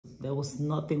There was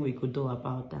nothing we could do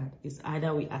about that. It's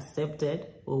either we accept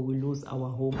it or we lose our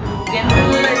home.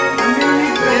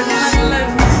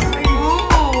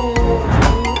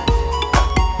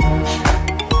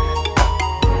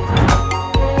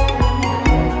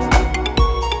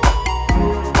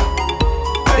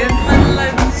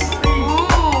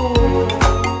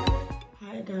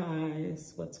 Hi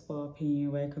guys, what's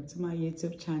poppin'? Welcome to my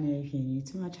YouTube channel. If you're new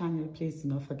to my channel, please do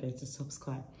not forget to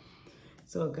subscribe.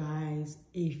 So guys,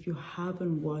 if you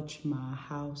haven't watched my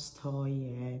house tour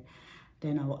yet,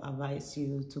 then I will advise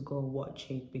you to go watch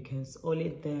it, because only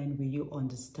then will you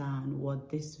understand what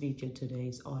this video today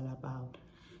is all about.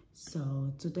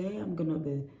 So today I'm gonna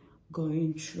be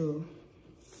going through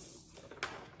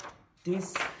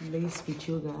this list with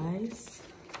you guys,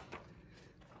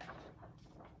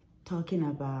 talking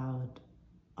about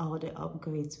all the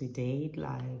upgrades we did.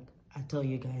 Like I told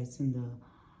you guys in the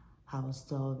house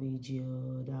tour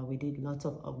video that we did lots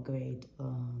of upgrade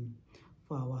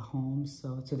for our home.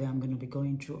 So today I'm going to be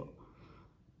going through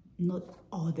not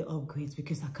all the upgrades,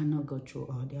 because I cannot go through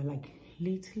all. They're like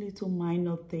little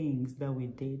minor things that we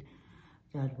did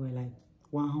that were like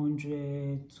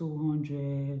 $100,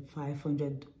 $200,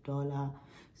 $500.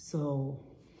 So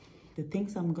the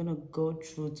things I'm gonna go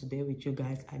through today with you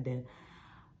guys are the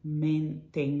main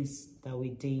things that we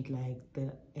did, like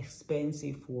the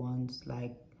expensive ones,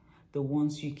 like the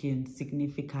ones you can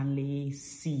significantly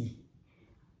see.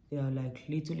 They are like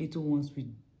little ones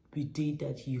we did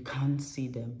that you can't see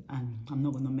them, and I'm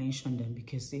not gonna mention them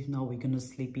because if not, we're gonna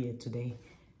sleep here today.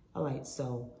 All right,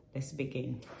 so let's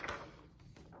begin.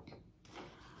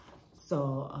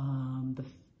 So the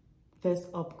first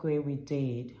upgrade we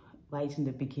did right in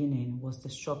the beginning was the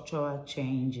structural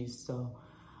changes. So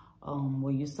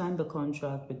when you sign the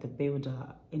contract with the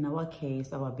builder, in our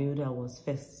case, our builder was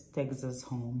First Texas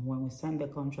Home. When we signed the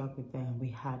contract with them,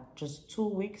 we had just 2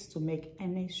 weeks to make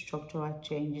any structural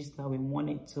changes that we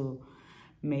wanted to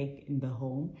make in the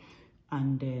home.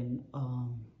 And then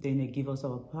they give us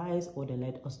our price, or they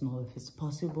let us know if it's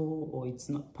possible or it's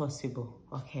not possible.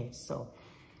 Okay, so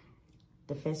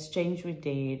the first change we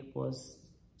did was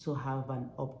to have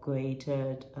an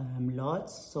upgraded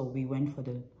lot. So we went for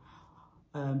the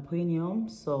premium.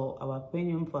 So our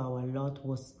premium for our lot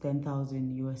was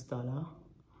 $10,000 US.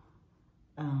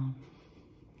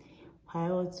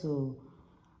 Prior to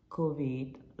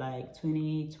COVID, like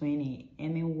 2020,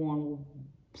 anyone who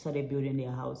started building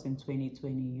their house in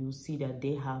 2020, you see that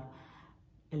they have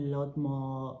a lot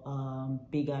more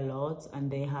bigger lots,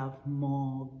 and they have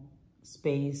more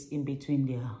space in between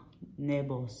their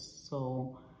neighbors.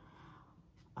 So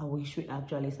I wish we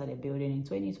actually started building in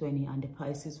 2020, and the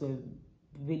prices were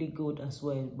really good as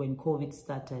well when COVID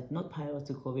started. Not prior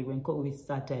to COVID, when COVID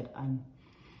started, and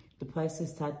the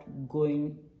prices started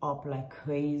going up like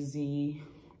crazy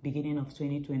beginning of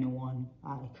 2021.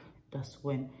 Like that's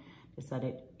when they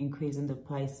started increasing the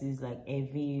prices. Like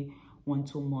every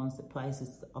 1-2 months, the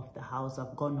prices of the house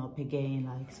have gone up again.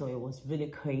 Like, so it was really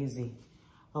crazy.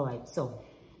 All right, so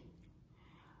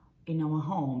in our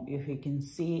home, if you can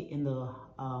see in the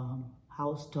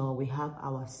house tour, we have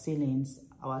our ceilings.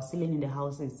 Our ceiling in the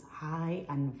house is high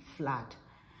and flat.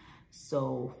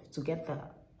 So to get the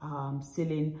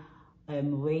ceiling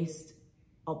raised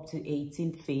up to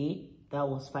 18 feet, that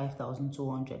was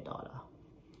 $5,200.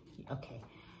 Okay,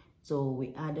 so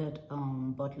we added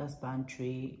butler's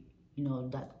pantry, you know,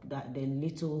 that the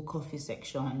little coffee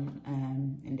section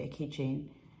in the kitchen.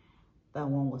 That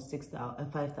one was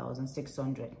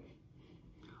 $5,600.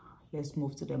 Let's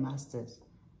move to the masters.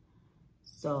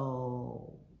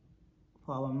 So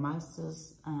for our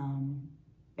master's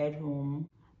bedroom,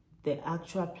 the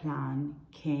actual plan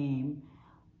came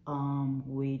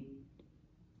with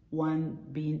one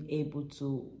being able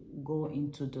to go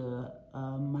into the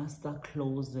master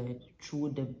closet through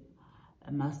the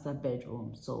master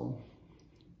bedroom. So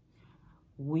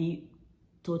we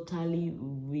totally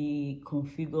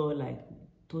reconfigure, like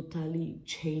totally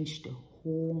change the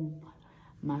whole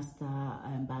master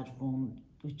bedroom.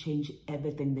 We change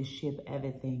everything, the shape,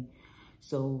 everything.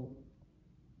 So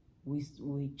we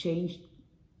changed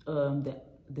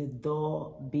the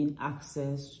door being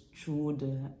accessed through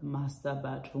the master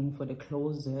bathroom for the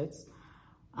closets,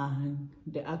 and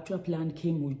the actual plan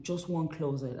came with just one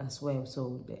closet as well.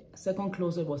 So the second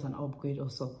closet was an upgrade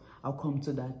also. I'll come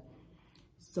to that.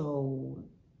 So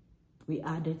we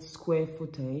added square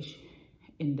footage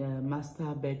in the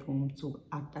master bedroom to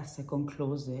add that second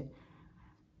closet.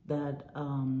 That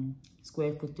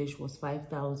square footage was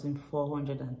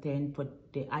 5,410,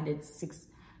 but they added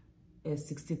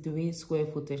 63 square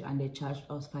footage and they charged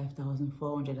us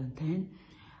 5,410.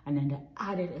 and then they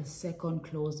added a second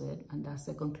closet, and that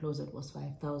second closet was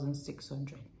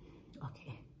 5,600.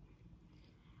 Okay.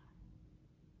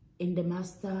 In the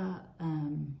master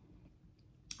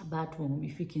bathroom,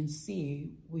 if you can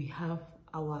see, we have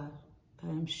our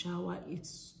shower.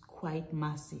 It's quite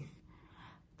massive.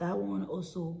 That one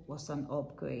also was an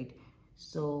upgrade.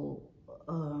 So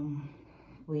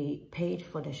we paid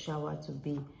for the shower to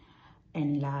be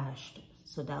enlarged.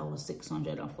 So that was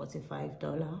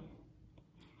 $645.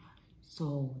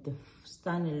 So the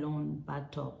standalone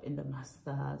bathtub in the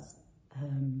master's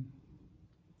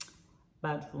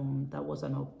bathroom, that was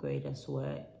an upgrade as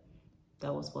well.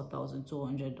 That was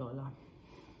 $4,200.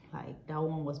 Like, that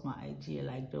one was my idea.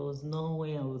 Like, there was no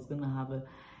way I was gonna have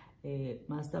a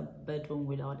master bedroom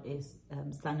without a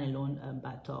standalone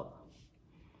bathtub.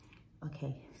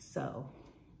 Okay, so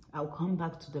I'll come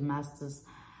back to the master's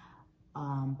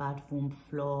bathroom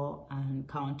floor and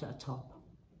countertop.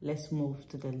 Let's move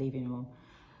to the living room.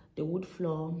 The wood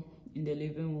floor in the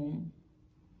living room,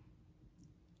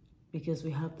 because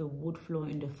we have the wood floor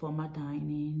in the former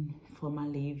dining, former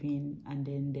living, and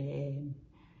then the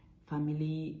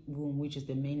family room, which is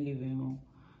the main living room.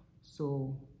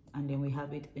 So, and then we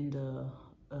have it in the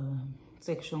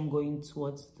section going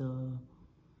towards the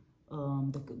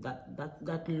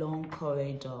that long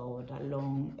corridor, that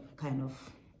long kind of,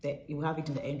 you have it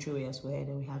in the entryway as well.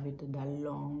 Then we have it in that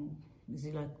long, is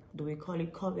it like, do we call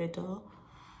it corridor?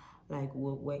 Like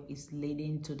where it's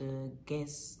leading to the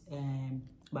guest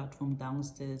bathroom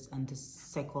downstairs and the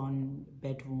second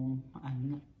bedroom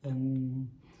and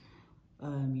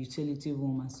utility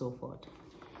room and so forth.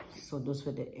 So those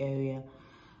were the area.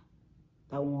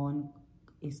 That one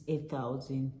is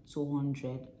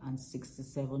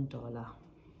 $8,267.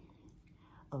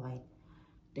 All right,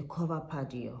 the cover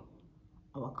patio.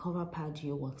 Our cover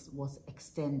patio was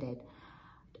extended.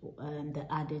 They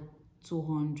added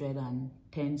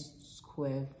 210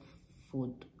 square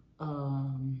foot,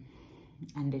 and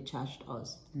they charged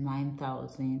us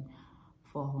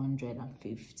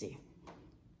 $9,450.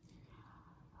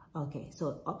 Okay,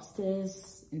 so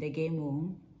upstairs in the game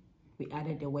room, we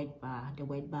added the wet bar. The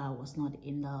wet bar was not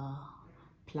in the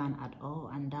plan at all,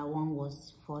 and that one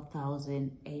was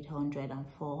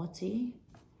 $4,840.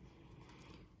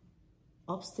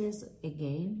 Upstairs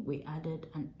again, we added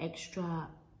an extra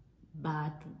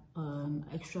bathroom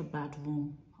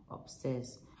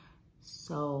upstairs.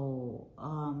 So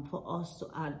for us to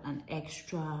add an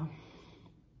extra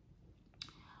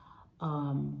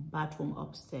bathroom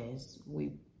upstairs,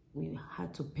 we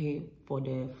had to pay for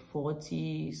the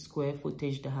 40 square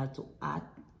footage they had to add,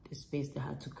 the space they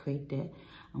had to create there,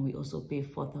 and we also pay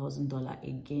 $4,000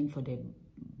 again for the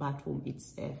bathroom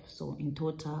itself. So in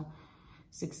total,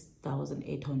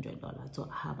 $6,800 to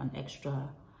have an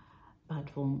extra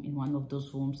bathroom in one of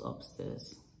those rooms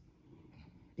upstairs,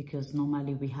 because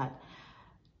normally we had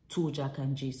 2 Jack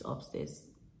and G's upstairs.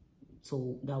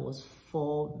 So that was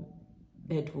 4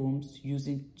 bedrooms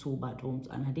using 2 bathrooms,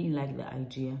 and I didn't like the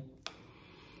idea.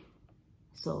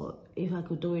 So if I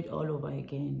could do it all over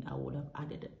again, I would have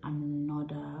added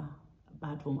another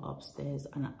bathroom upstairs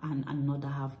and another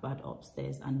half bath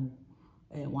upstairs and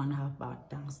 1 half bath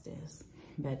downstairs.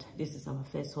 But this is our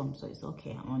first home, so it's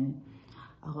okay.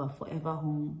 Our forever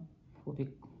home will be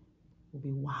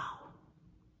wow,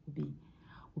 will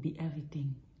be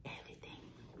everything.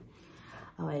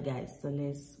 All right, guys, so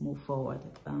let's move forward.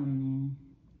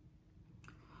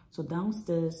 So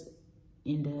downstairs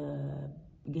in the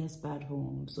guest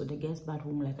bathroom, so the guest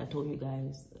bathroom, like I told you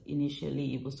guys,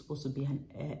 initially it was supposed to be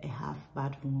a half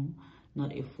bathroom,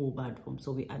 not a full bathroom.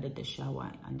 So we added the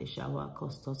shower, and the shower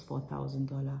cost us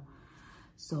 $4,000.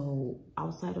 So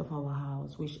outside of our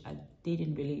house, which I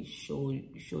didn't really show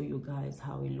you guys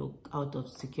how it looked out of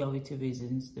security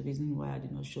reasons. The reason why I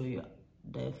did not show you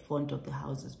the front of the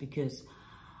house is because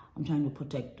I'm trying to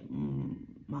protect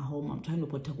my home. I'm trying to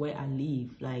protect where I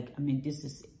live. Like, I mean, this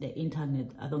is the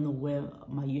internet. I don't know where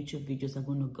my YouTube videos are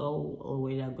going to go or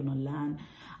where they're going to land.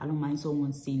 I don't mind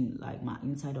someone seeing like my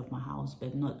inside of my house,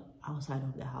 but not outside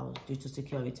of the house due to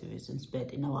security reasons.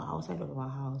 But in our outside of our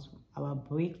house, our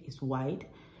brick is white,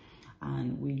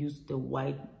 and we use the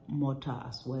white mortar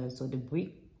as well. So the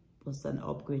brick was an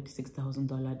upgrade,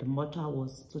 $6,000. The mortar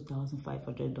was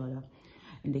 $2,500.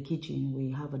 In the kitchen,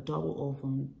 we have a double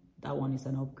oven. That one is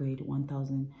an upgrade,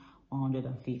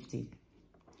 $1,150.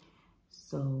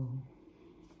 So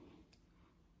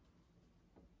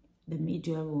the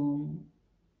media room,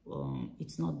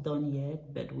 it's not done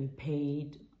yet, but we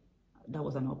paid. That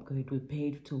was an upgrade. We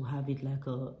paid to have it like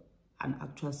an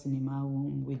actual cinema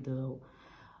room with the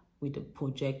with the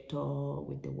projector,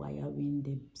 with the wiring,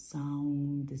 the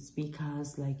sound, the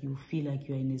speakers, like you feel like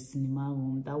you're in a cinema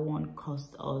room. That one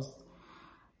cost us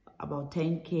about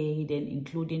 10K, then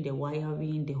including the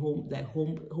wiring, the home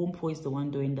pro is the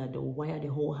one doing that. They'll wire the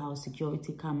whole house,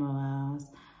 security cameras,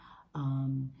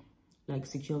 like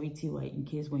security, right, in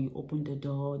case when you open the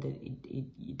door that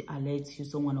it alerts you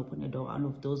someone opened the door. All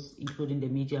of those, including the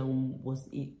media room, was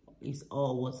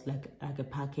like a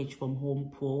package from Home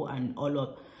Pro, and all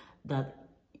of that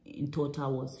in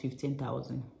total was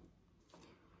 15,000.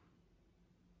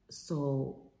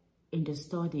 So in the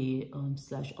study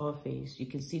slash office, you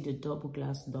can see the double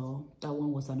glass door. That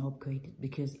one was an upgrade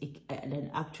because the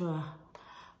actual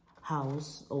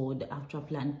house or the actual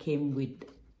plan came with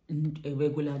a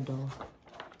regular door.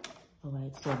 All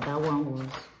right, so that one was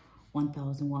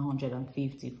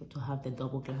 1,150 to have the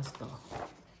double glass door.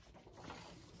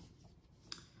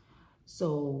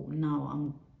 So now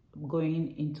I'm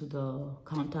going into the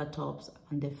countertops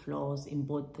and the floors in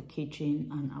both the kitchen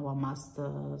and our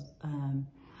master's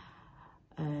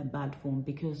bathroom,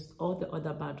 because all the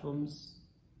other bathrooms,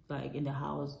 like in the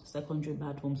house, secondary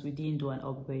bathrooms, we didn't do an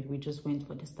upgrade. We just went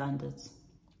for the standards.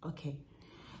 Okay,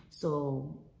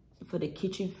 so for the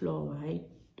kitchen floor, right,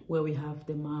 where we have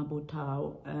the marble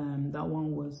tile, that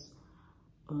one was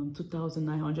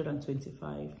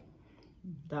 2,925.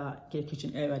 The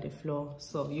kitchen area, the floor.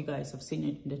 So you guys have seen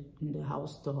it in the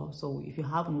house tour. So if you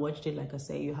haven't watched it, like I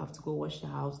say, you have to go watch the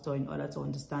house tour in order to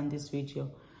understand this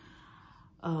video.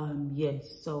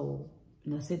 Yes, so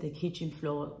when I say the kitchen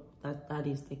floor, that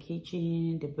is the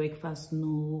kitchen, the breakfast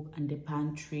nook, and the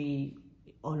pantry.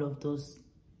 All of those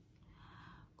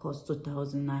cost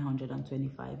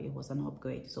 2,925. It was an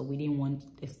upgrade, so we didn't want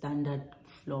a standard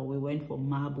floor. We went for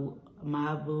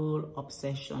marble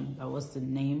obsession. That was the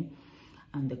name,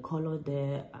 and the color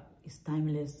there is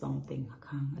timeless something.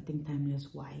 I think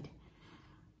timeless white.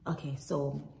 Okay,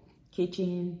 so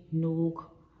kitchen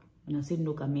nook. When I say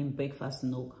nook, I mean breakfast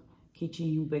nook.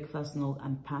 Kitchen, breakfast nook,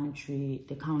 and pantry,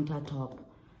 the countertop.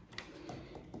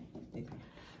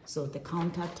 So the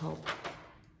countertop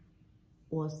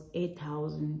was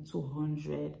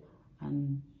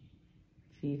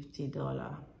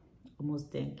 $8,250,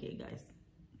 almost 10K, guys.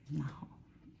 Now,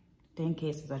 10K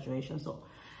is exaggeration. So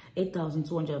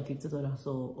 $8,250,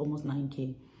 so almost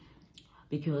 9K,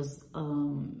 because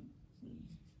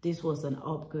this was an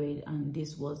upgrade, and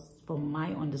this was, from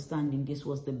my understanding, this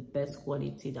was the best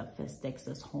quality that First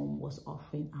Texas Home was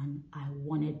offering, and I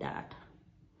wanted that.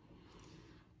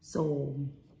 So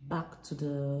back to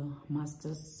the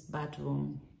master's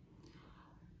bathroom.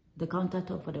 The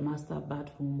countertop for the master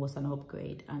bathroom was an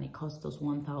upgrade, and it cost us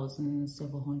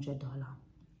 $1,700.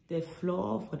 The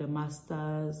floor for the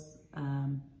master's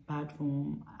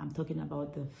bathroom, I'm talking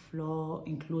about the floor,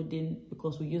 including,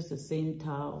 because we use the same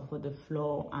tile for the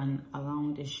floor and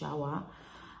around the shower,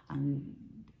 and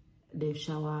the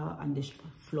shower and the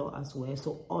floor as well.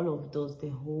 So all of those, the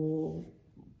whole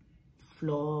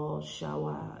floor,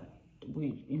 shower,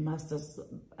 in master's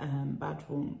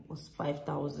bathroom was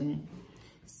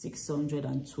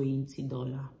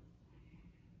 $5,620.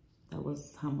 That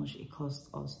was how much it cost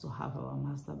us to have our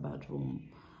master bathroom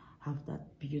have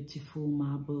that beautiful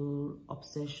marble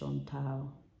obsession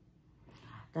tile.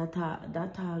 That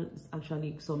tile is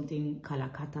actually something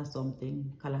Calacata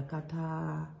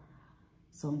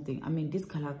something. I mean, this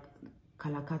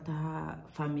Calacata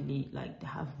family, like, they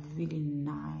have really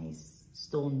nice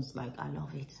stones. Like, I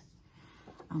love it.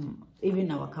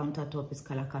 Even our countertop is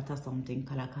Calacata something,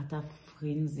 Calacata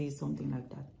frenzy, something like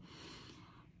that.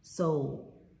 So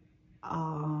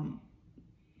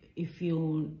if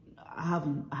you I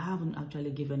haven't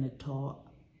actually given a tour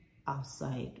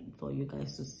outside for you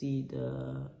guys to see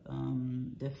the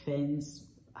fence,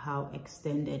 how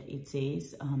extended it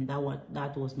is.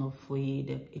 That was not free.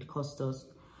 It cost us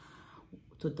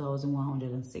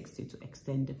 $2,160 to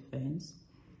extend the fence.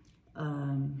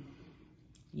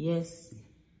 Yes,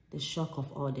 the shock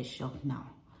of all the shock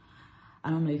now. I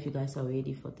don't know if you guys are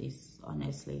ready for this,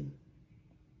 honestly.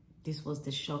 This was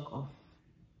the shock of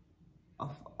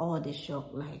all the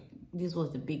shock. Like, this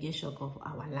was the biggest shock of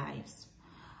our lives.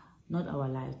 Not our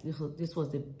lives. This was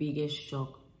the biggest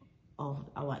shock of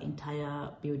our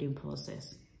entire building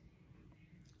process.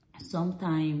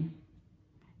 Sometime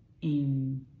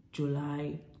in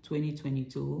July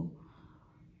 2022,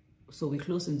 so we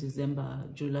closed in December,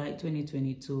 July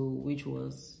 2022, which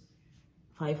was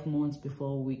 5 months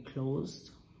before we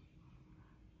closed,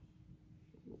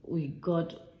 we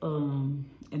got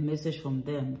a message from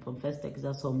them, from First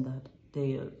Texas Home, that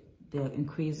they're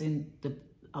increasing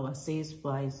our sales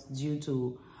price due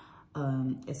to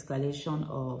escalation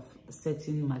of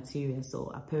certain materials.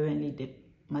 So apparently the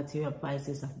material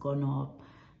prices have gone up,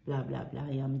 blah blah blah.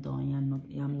 I'm done,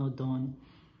 I'm not done.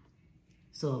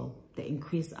 So they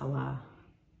increased our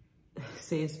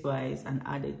sales price and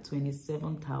added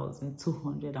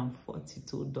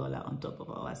 $27,242 on top of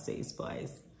our sales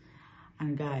price.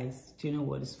 And guys, do you know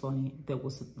what is funny? There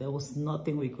was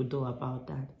nothing we could do about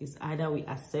that. It's either we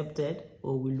accept it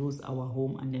or we lose our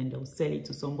home, and then they'll sell it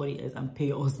to somebody else and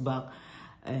pay us back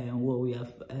what we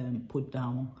have put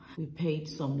down. We paid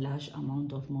some large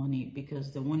amount of money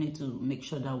because they wanted to make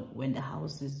sure that when the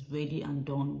house is ready and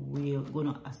done, we're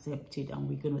gonna accept it and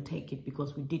we're gonna take it,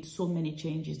 because we did so many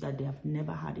changes that they have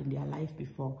never had in their life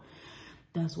before.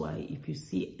 That's why if you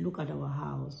look at our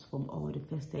house from all the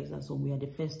first Texas home, we are the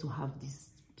first to have this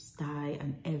style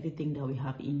and everything that we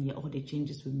have in here. All the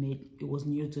changes we made, it was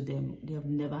new to them. They have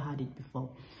never had it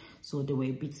before. So they were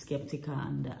a bit skeptical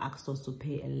and they asked us to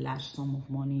pay a large sum of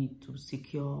money to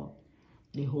secure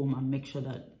the home and make sure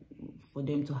that for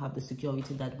them to have the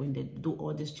security that when they do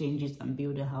all these changes and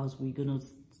build a house, we're going to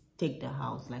take the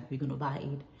house, like we're going to buy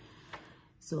it.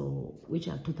 So, which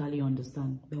I totally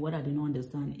understand. But what I didn't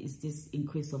understand is this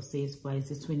increase of sales price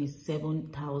is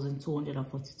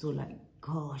 $27,242. Like,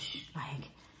 gosh, like,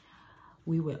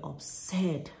 we were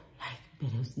upset. Like,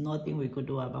 but there's nothing we could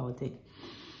do about it.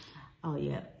 Oh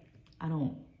yeah, I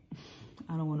don't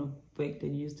want to break the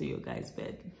news to you guys,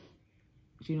 but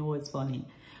you know what's funny?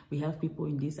 We have people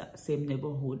in this same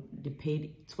neighborhood. They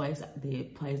paid twice the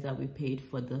price that we paid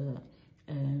for the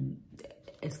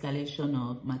escalation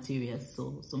of materials.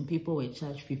 So some people were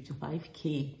charged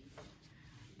 $55K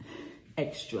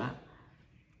extra,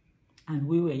 and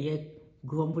we were yet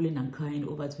grumbling and crying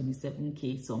over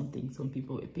 $27K something. Some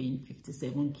people were paying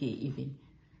 $57K even.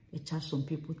 They charged some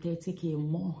people $30K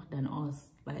more than us.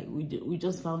 Like we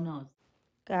just found out.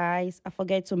 Guys, I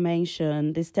forget to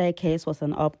mention the staircase was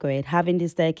an upgrade. Having the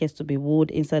staircase to be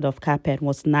wood instead of carpet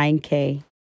was $9K.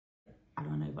 I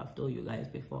don't know if I've told you guys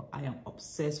before, I am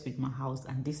obsessed with my house,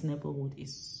 and this neighborhood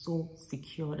is so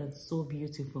secure and so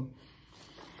beautiful.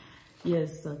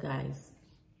 Yes, so guys,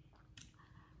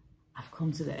 I've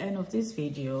come to the end of this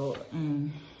video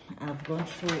and I've gone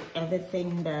through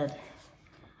everything that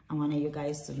I wanted you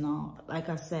guys to know. Like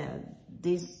I said,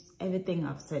 everything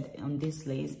I've said on this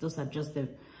list, those are just the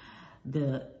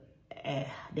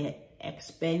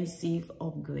expensive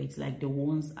upgrades, like the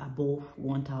ones above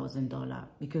 $1,000,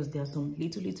 because there are some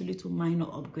little minor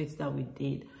upgrades that we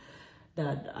did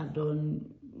that I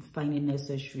don't find it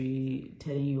necessary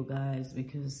telling you guys,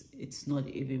 because it's not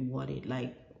even worth it.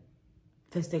 Like,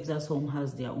 First Texas Home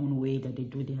has their own way that they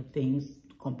do their things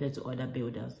compared to other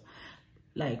builders.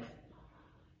 Like,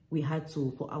 we had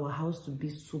to, for our house to be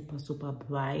super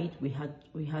bright, we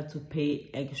had to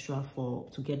pay extra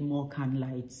to get more can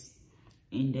lights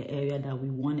in the area that we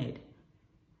wanted.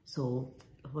 So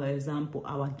for example,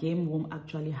 our game room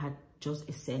actually had just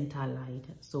a center light,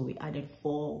 so we added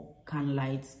 4 can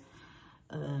lights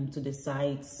to the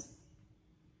sides,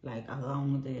 like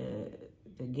around the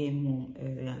game room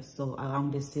area, so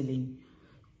around the ceiling.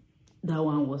 That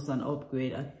one was an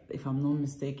upgrade. If I'm not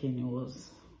mistaken, it was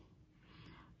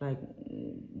like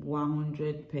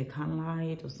 $100 per can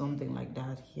light or something like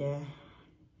that. Yeah,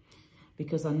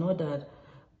 because I know that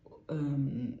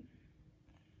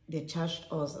they charged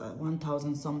us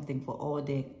 $1,000 something for all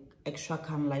the extra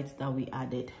can lights that we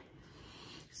added.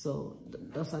 So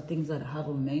those are things that I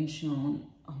haven't mentioned.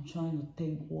 I'm trying to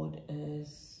think what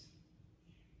else.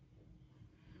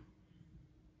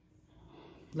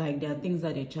 Like, there are things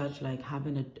that they charge, like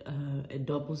having a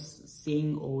double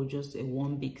sink or just a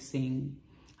one big sink.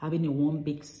 Having a one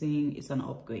big sink is an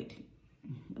upgrade.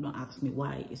 Don't ask me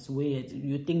why. It's weird.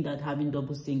 You think that having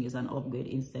double sink is an upgrade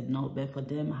instead. No, but for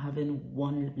them, having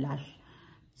one large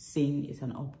sink is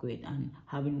an upgrade, and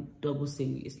having double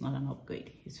sink is not an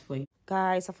upgrade. It's free.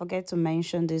 Guys, I forget to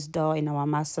mention this door in our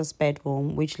master's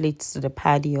bedroom, which leads to the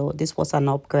patio. This was an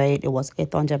upgrade. It was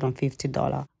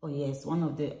 $850. Oh yes, one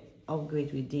of the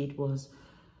upgrades we did was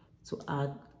to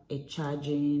add a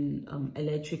charging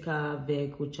electrical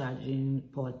vehicle charging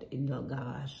port in the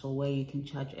garage, so where you can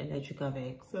charge electrical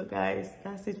vehicles. So guys,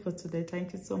 that's it for today.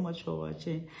 Thank you so much for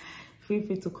watching. Feel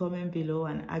free to comment below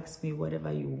and ask me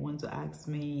whatever you want to ask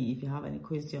me. If you have any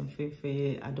question, feel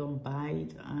free. I don't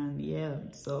bite. And yeah,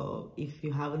 so if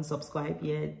you haven't subscribed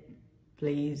yet,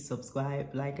 please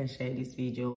subscribe, like and share this video.